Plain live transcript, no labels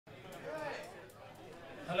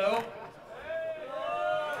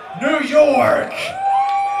New York!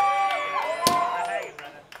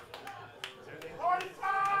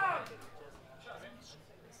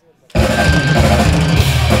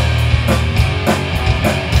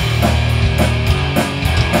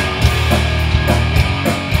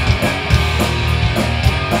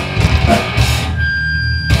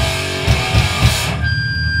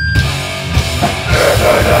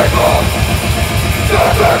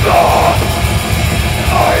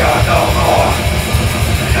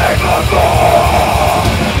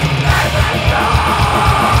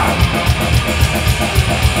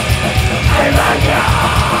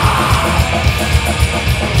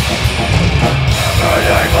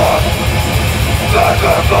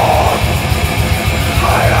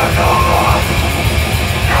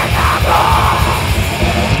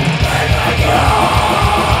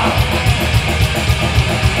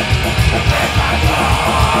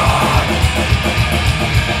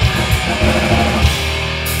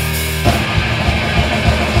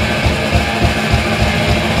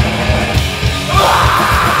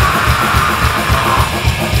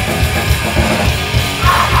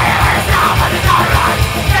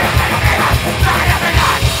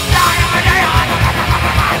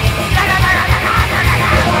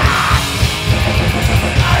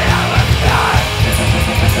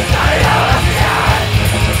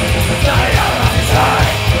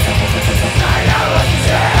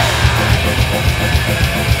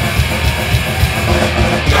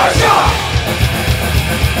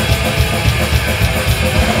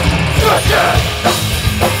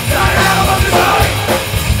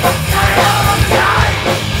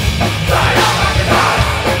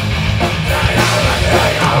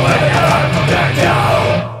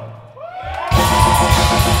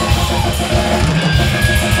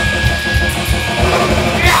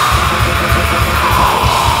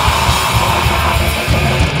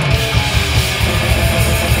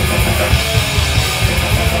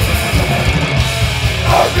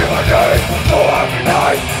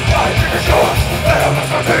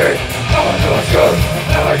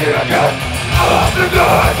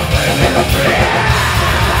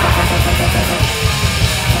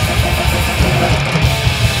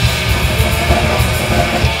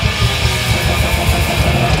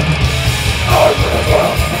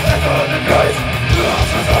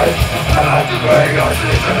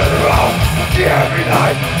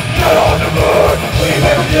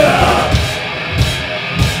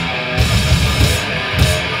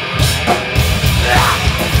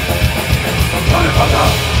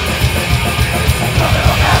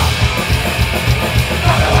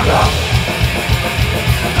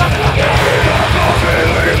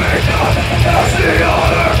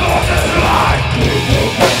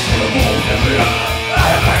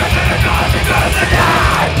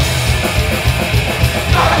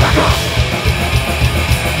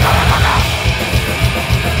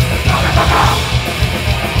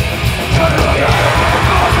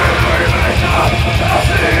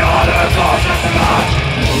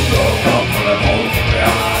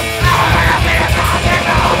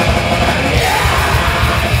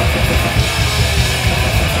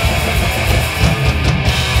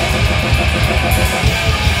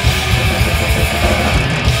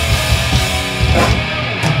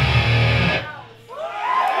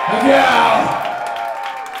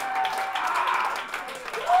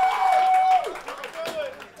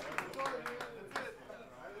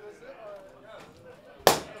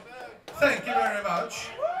 Thank you very much.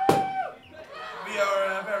 We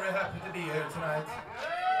are very happy to be here tonight.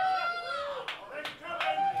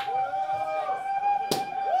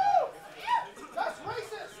 That's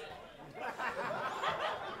racist!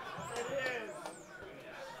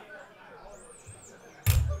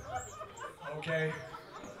 Okay.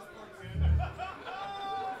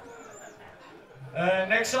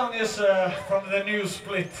 Next song is from the new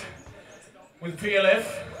split with PLF.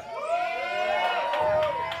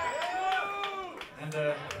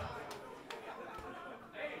 And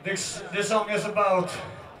this song is about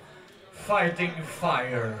fighting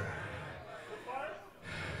fire.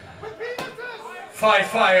 Fight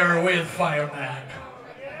fire with fireman.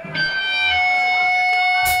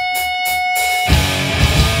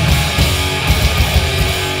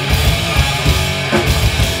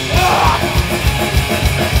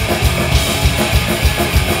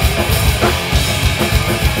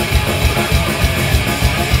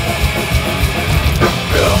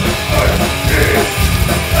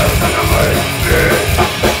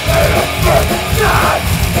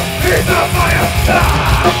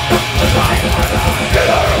 Get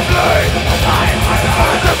out of play!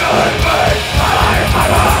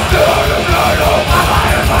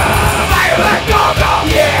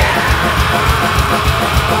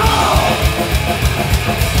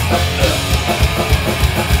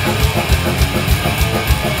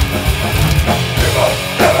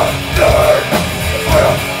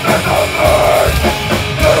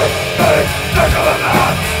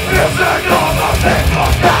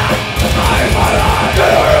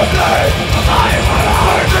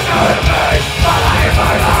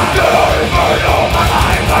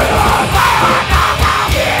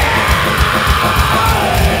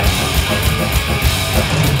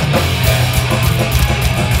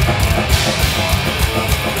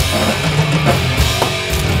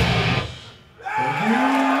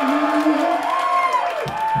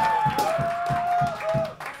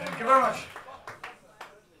 very much.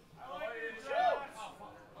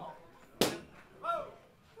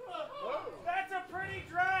 That's a pretty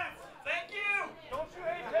dress. Thank you. Don't you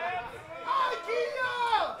hate that?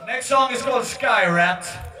 Next song is called Sky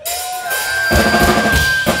Rat.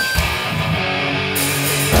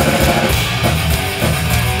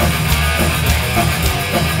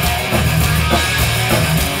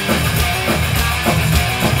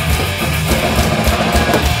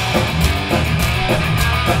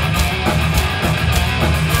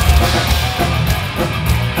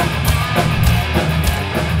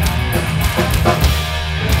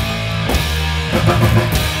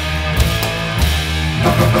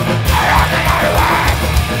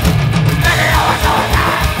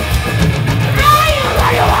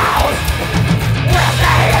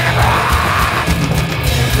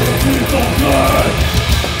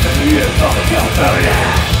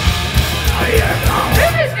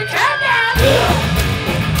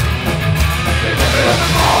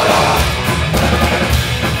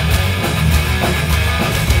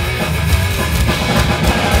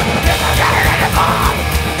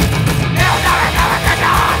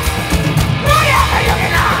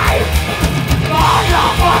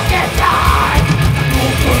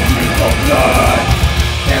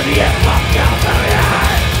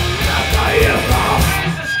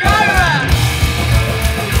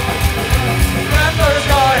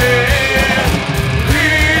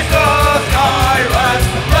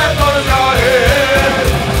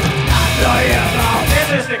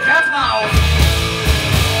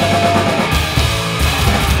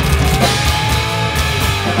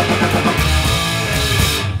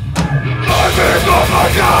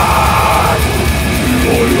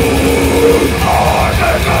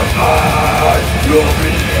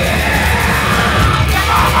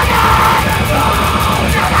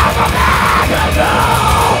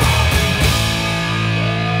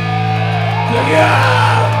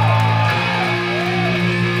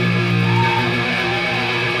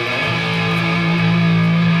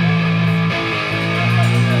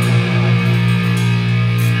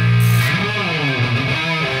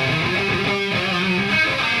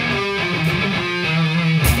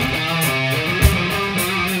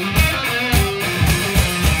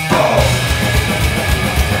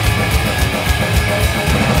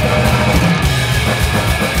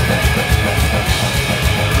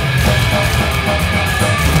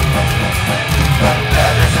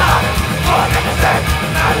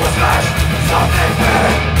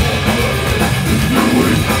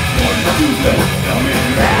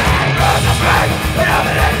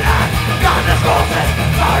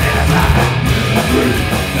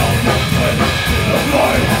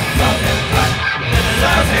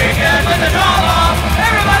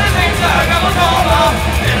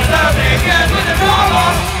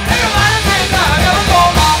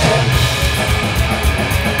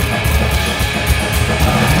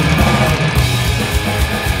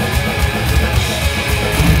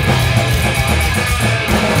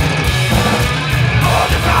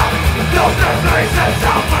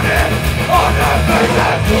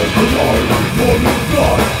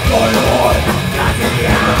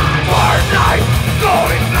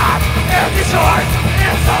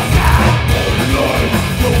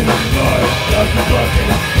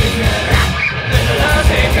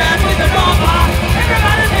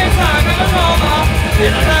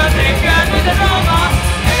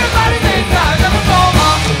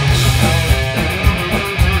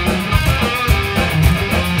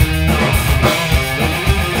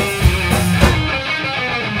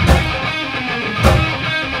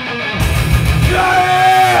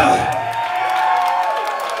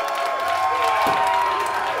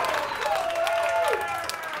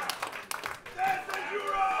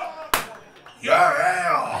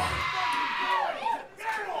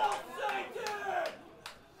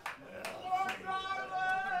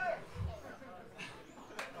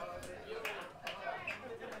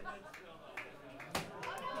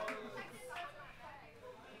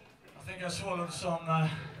 I swallowed some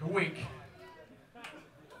wig.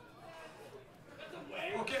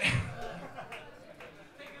 Okay.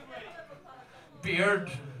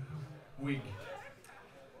 Beard wig.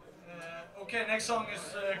 Okay, next song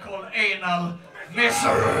is called Anal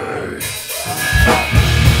Misery.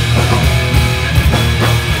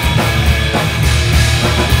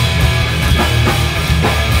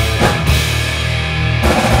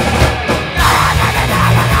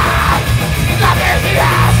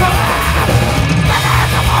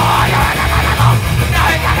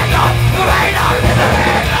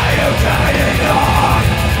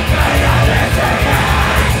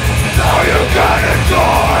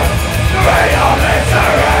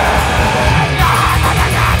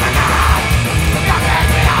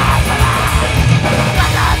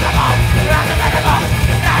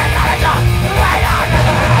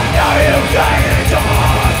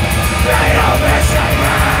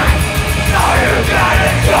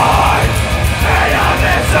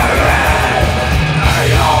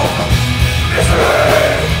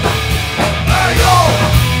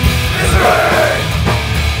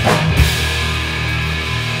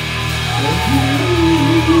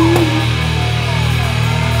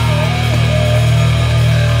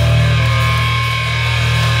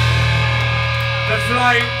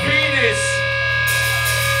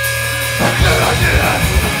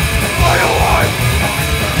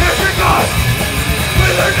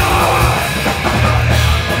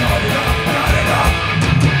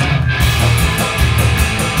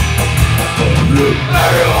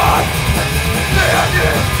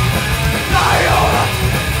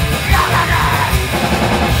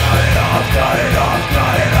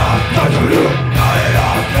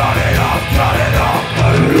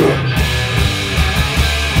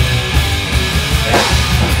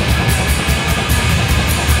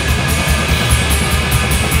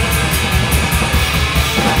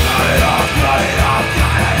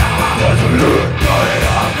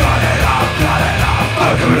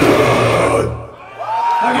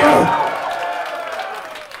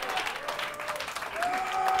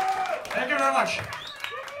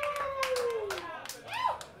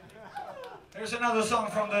 Here's another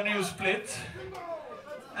song from the new split,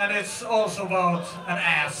 and it's also about an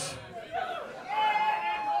ass.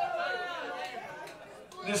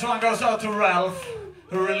 This one goes out to Ralph,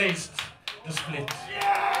 who released the split.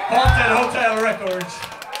 Haunted Hotel Records.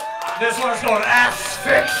 This one's called Ass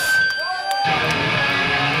Fix.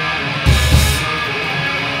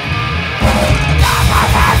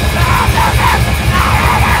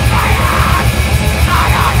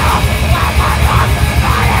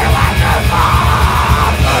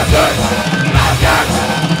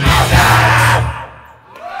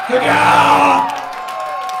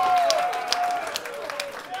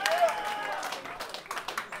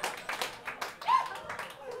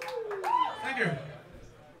 Thank you.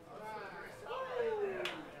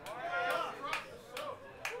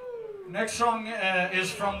 Next song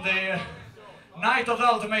is from the Night of the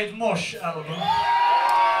Ultimate Mosh album.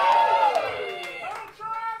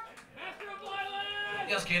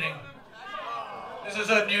 Just kidding. This is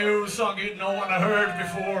a new song no one had heard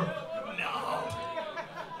before. No.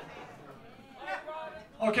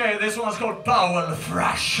 Okay, this one's called Bowel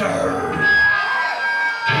Thrasher.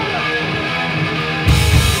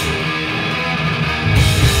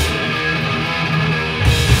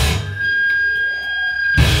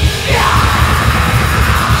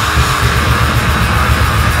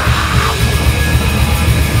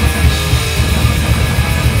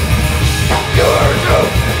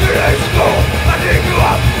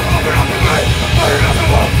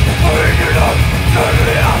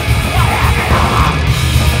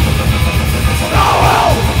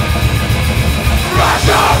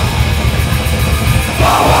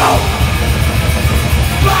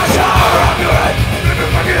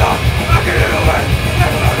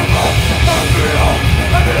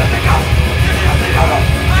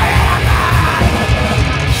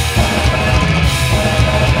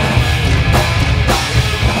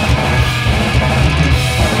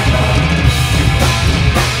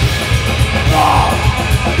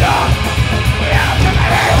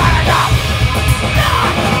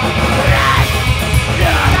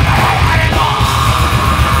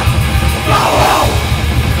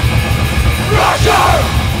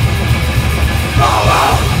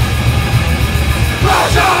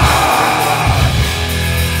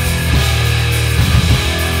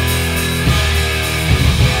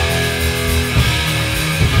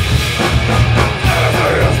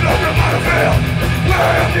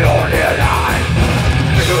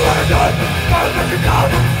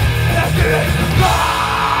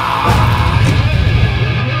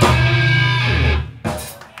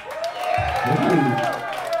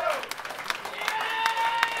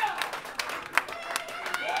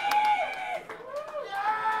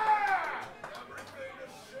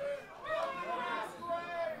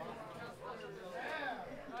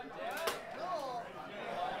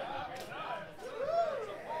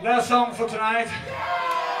 Last song for tonight.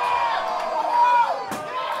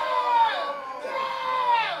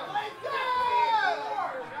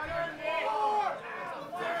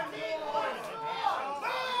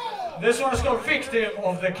 This one is called Victim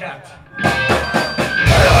of the Cat.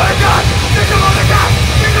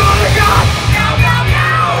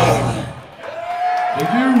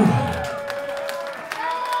 Thank you.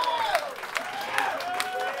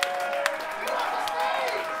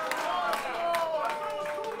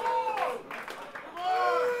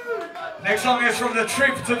 Next song is from the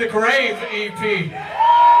Trip to the Grave EP.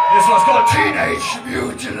 This one's called Teenage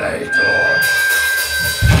Mutilator.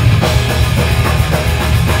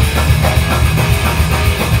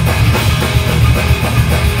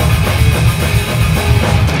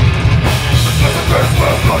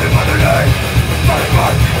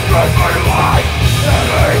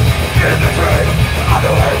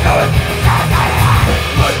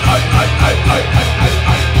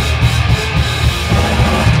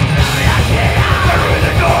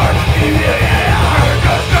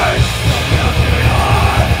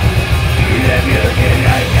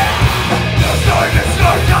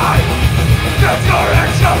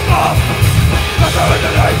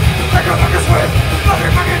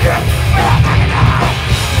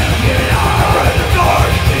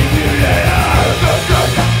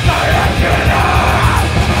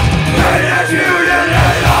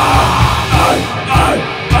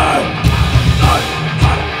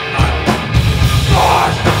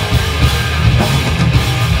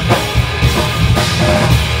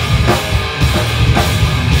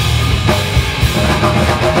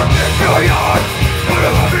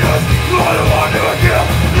 I don't want to kill.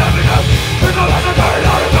 Nothing else. There's no less than 30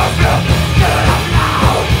 out of the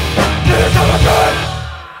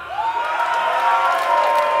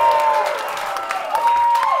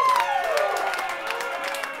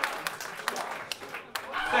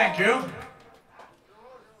Thank you.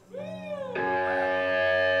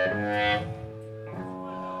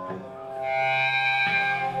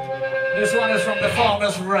 This one is from the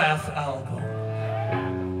Farmer's Wrath album.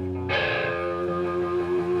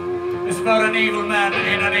 It's about an evil man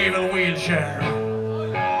in an evil wheelchair.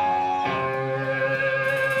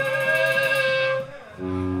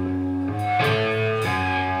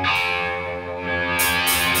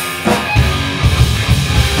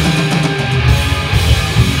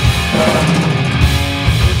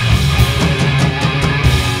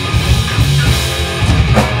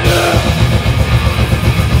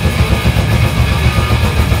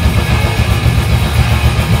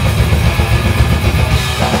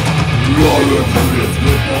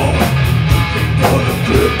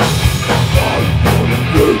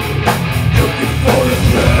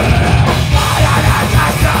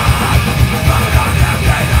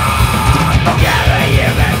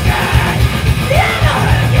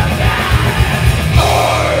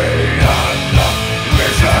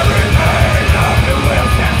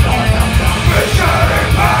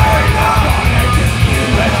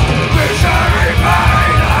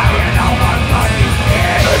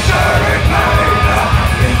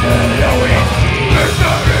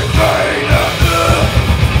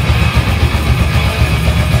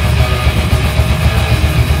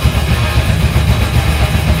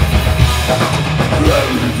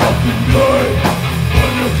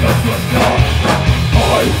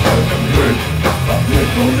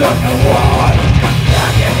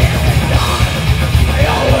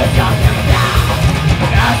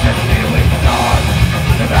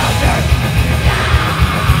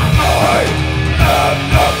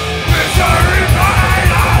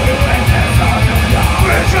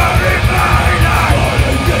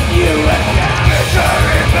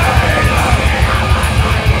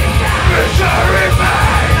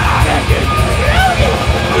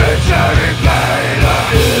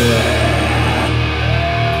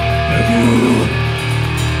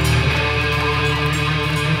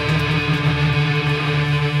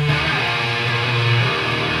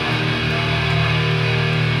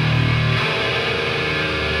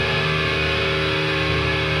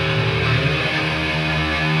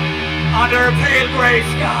 Under a pale gray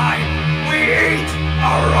sky, we eat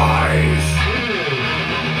our rice.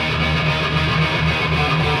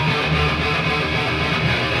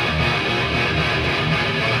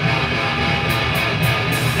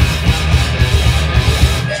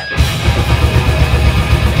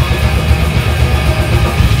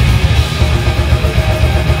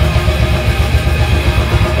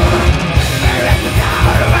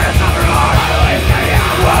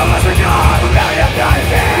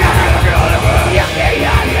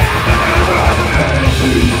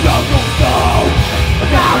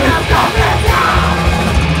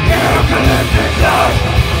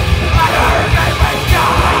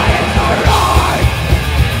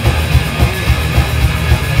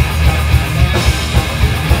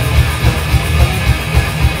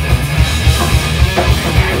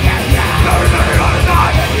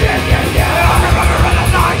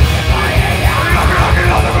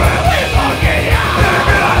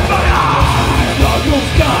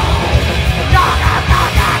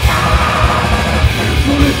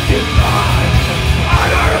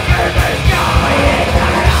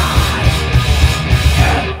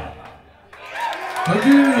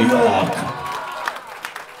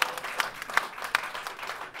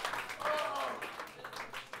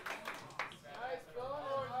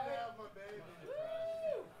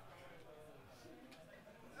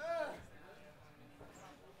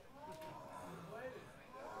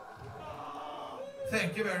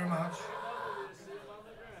 Thank you very much.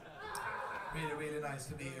 Really, really nice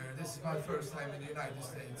to be here. This is my first time in the United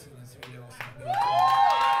States, and it's really awesome to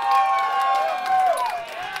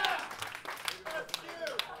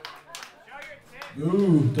be here.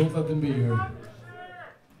 Ooh, don't let them be here.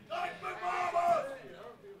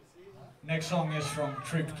 Next song is from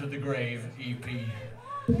Trip to the Grave EP.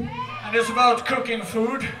 And it's about cooking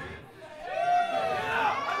food.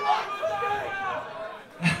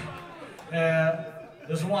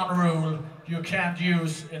 There's one rule: you can't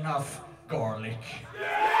use enough garlic.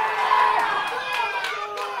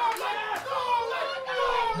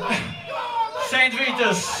 Saint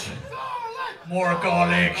Vitus, more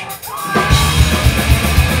garlic.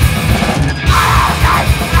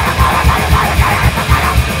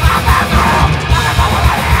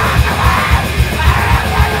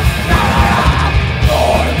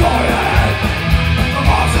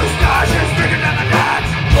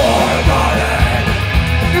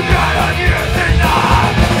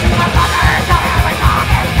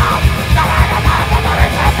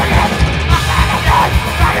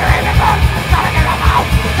 Fire!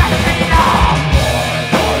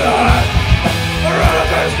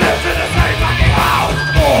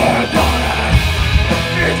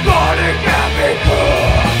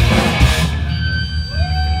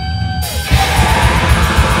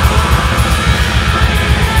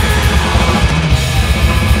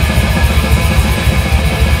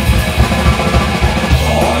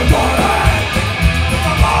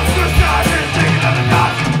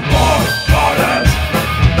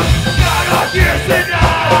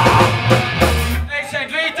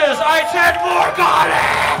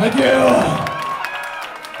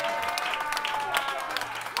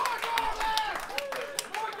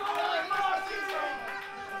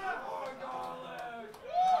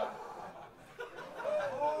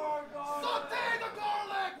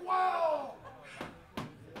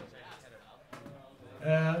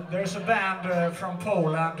 there's a band from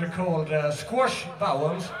Poland called Squash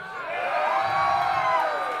Vowels.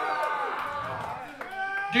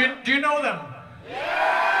 Do you know them?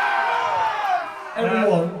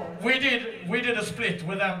 Everyone. We did a split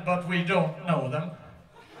with them, but we don't know them.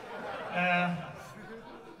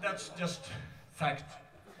 That's just fact.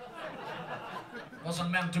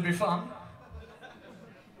 Wasn't meant to be fun.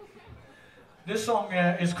 This song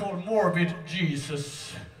is called Morbid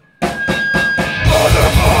Jesus.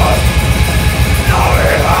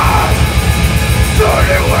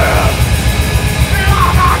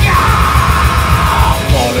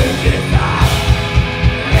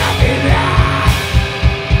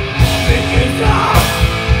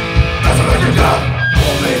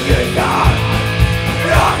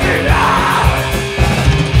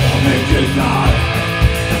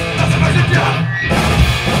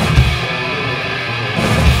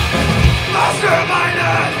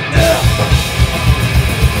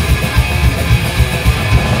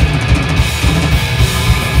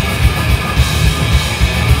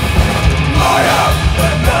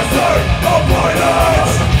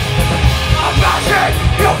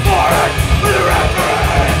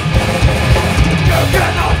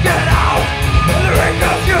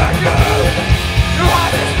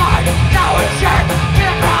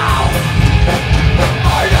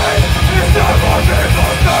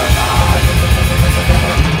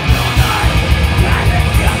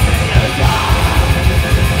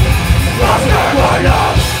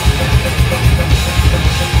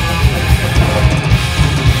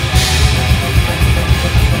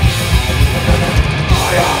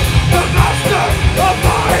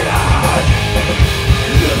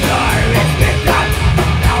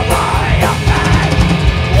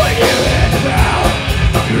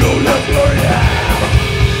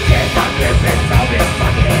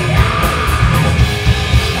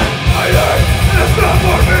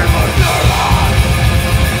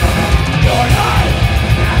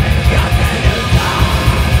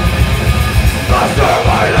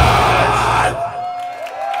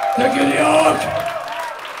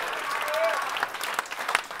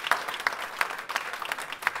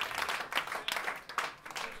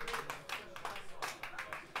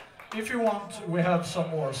 If you want, we have some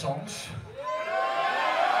more songs.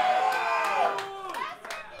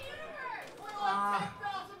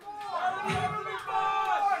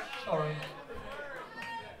 Sorry.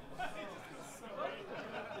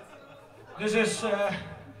 This is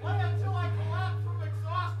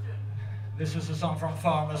a song from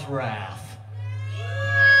Farmer's Wrath.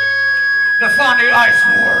 The Funny Ice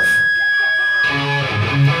Dwarf.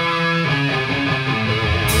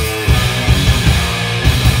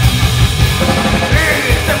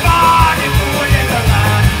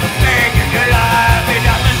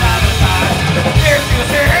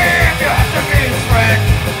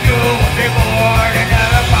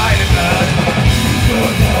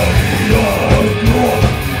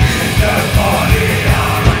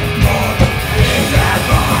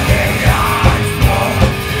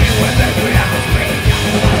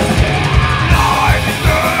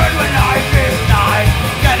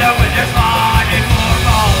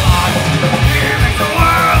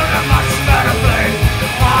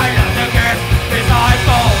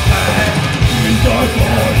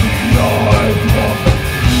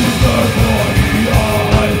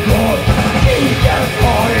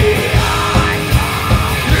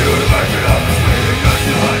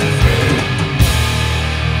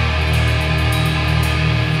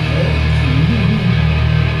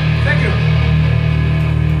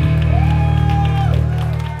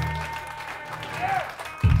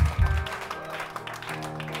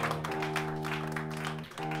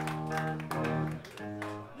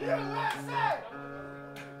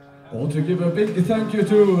 I want to give a big thank you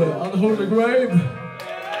to Unholy Grave.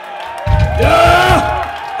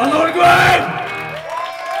 Yeah! Unholy Grave!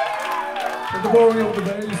 For the boring of the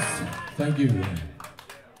bass. Thank you.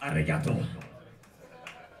 Arigato.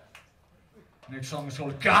 Next song is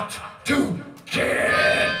called Got to Kill.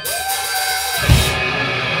 Yeah.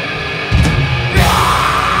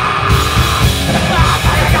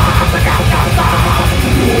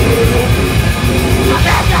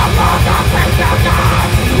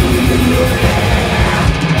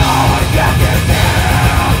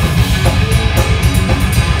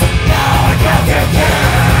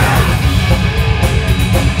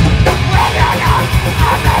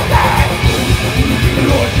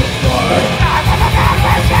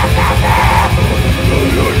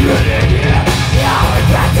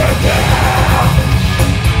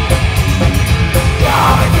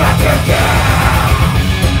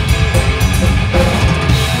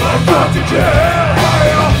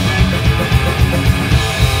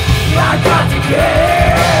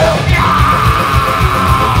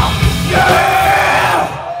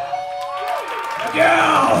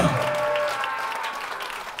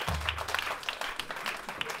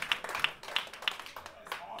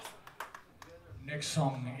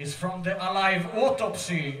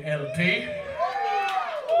 Autopsy LP.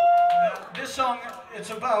 This song, it's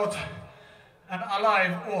about an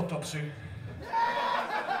alive autopsy.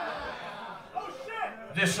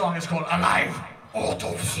 This song is called Alive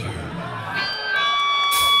Autopsy.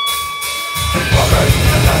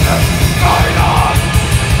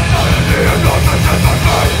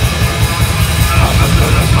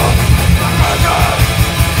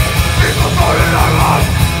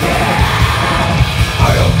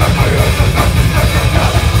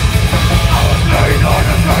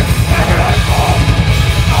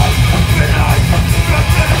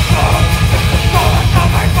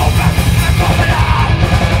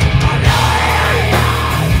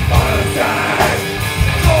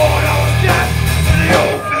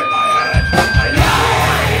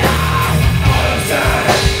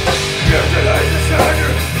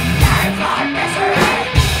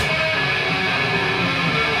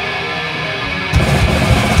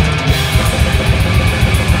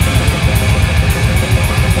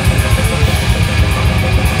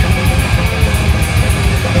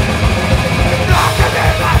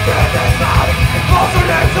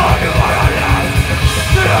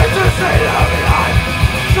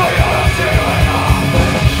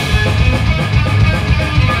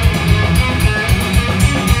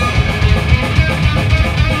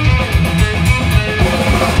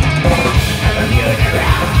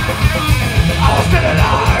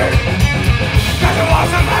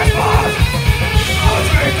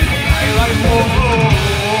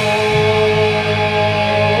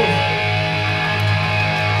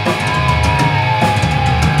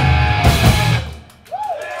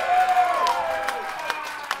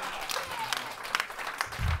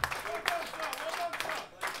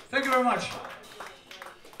 Thank you very much.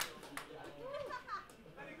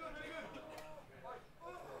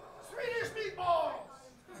 Swedish meatballs!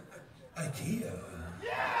 IKEA.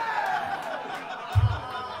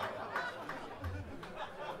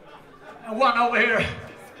 And one over here.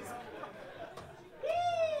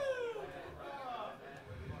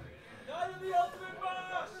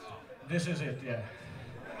 This is it, yeah.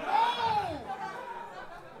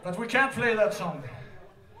 But we can't play that song.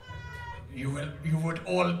 You would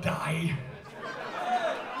all die.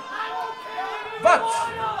 But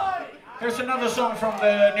here's another song from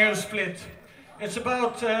the new split. It's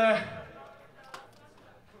about a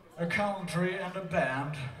country and a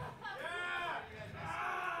band.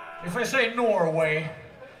 If I say Norway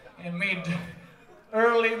in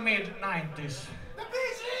early mid-90s. The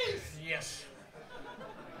Bee Gees! Yes.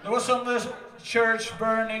 There was some church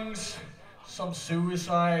burnings, some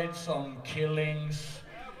suicides, some killings,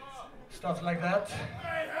 stuff like that.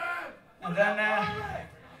 And then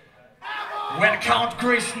when Count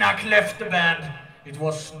Grisnak left the band, it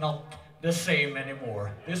was not the same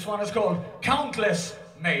anymore. This one is called Countless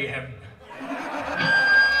Mayhem.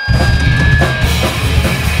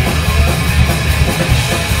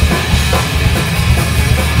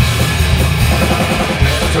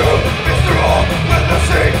 Mr. All, with the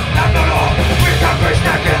sea, and not all, we got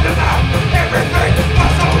Grisnak in the mouth, everything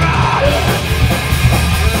was so bad.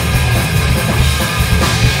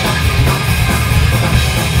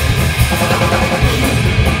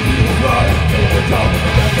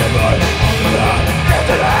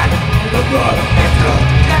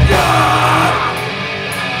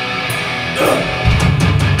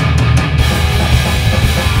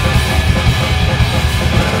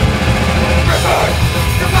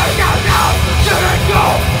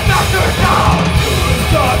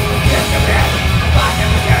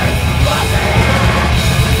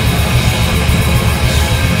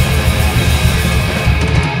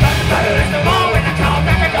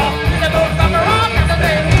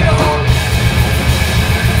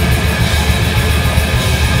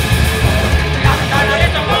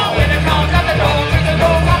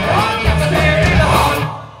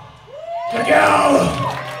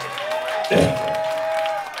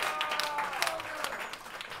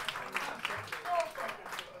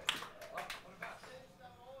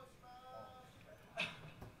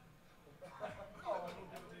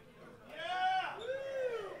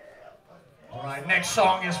 Alright, next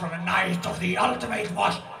song is from a Night of the Ultimate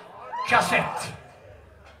Wash cassette.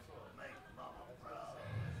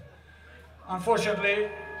 Unfortunately,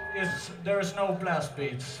 there is no blast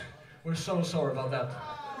beats. We're so sorry about that.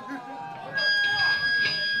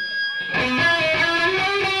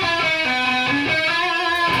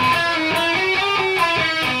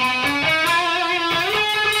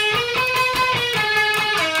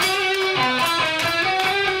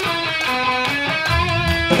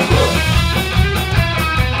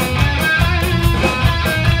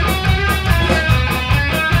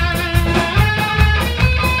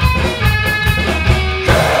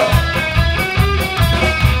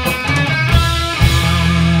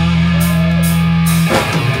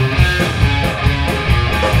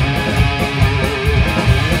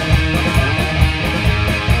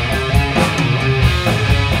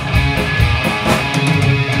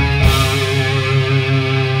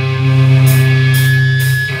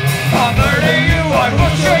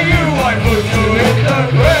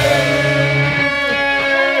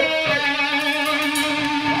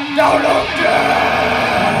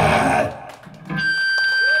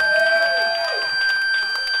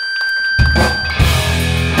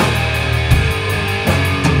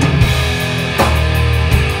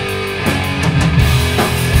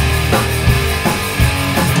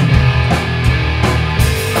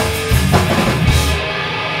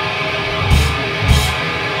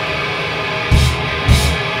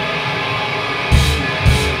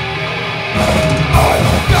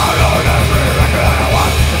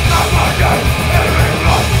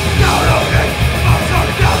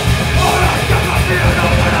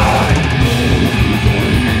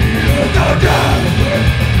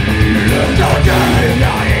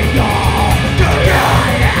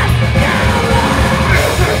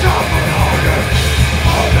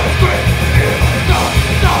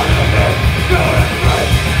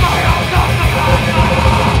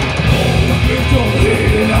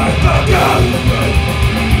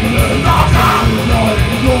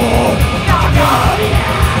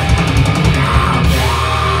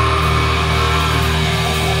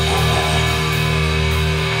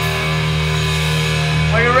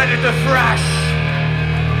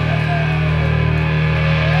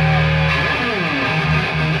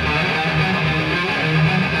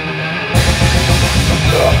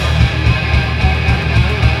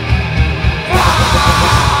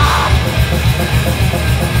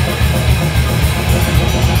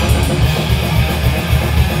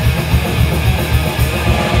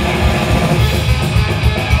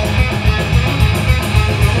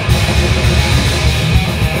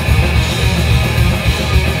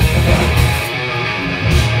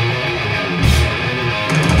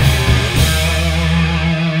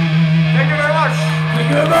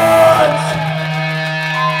 you very much.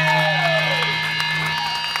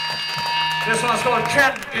 This one's called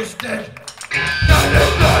Ken is Dead. Ken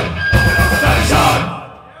is dead. Ken is gone.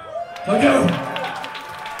 Thank you.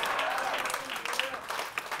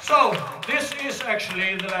 So, this is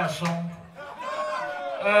actually the last song.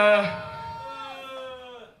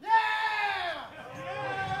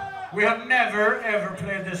 We have never ever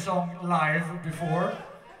played this song live before,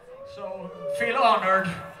 so feel honored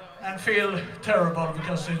and feel terrible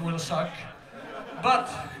because it will suck. But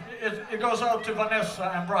it goes out to Vanessa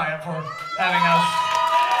and Brian for having us.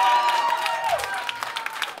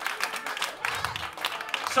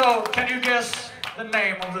 So, can you guess the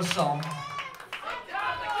name of the song?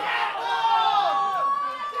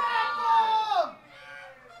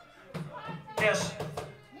 Yes.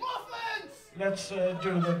 Let's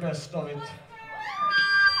do the best of it.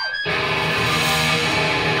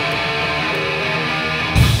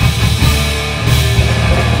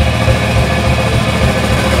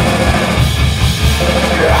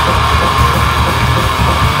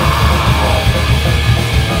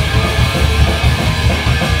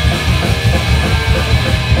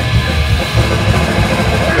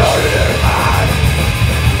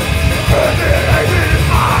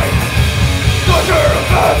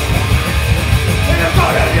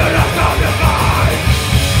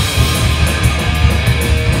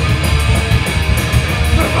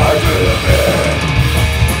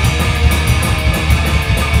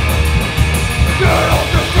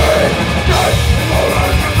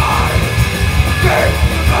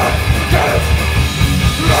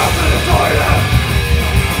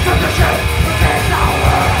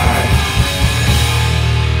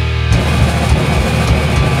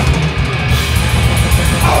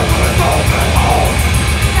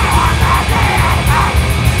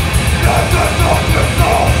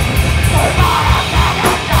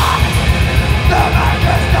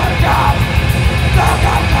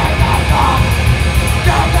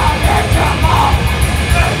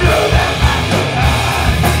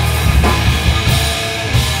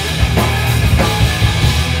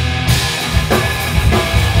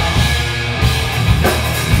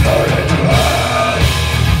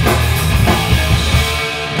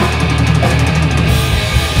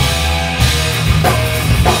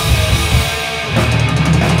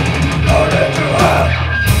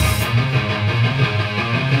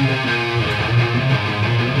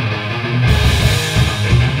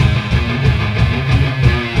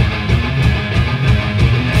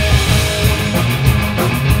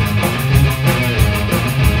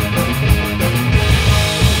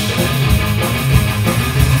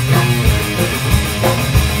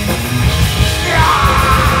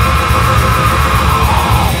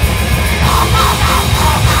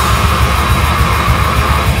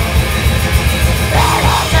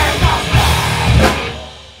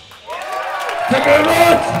 Thank you very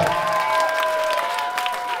much.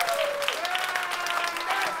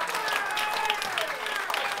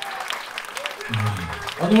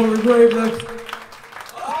 On the grave next.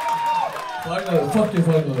 Finally, fuck you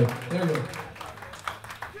finally. There you go.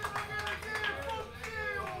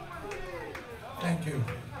 Thank you.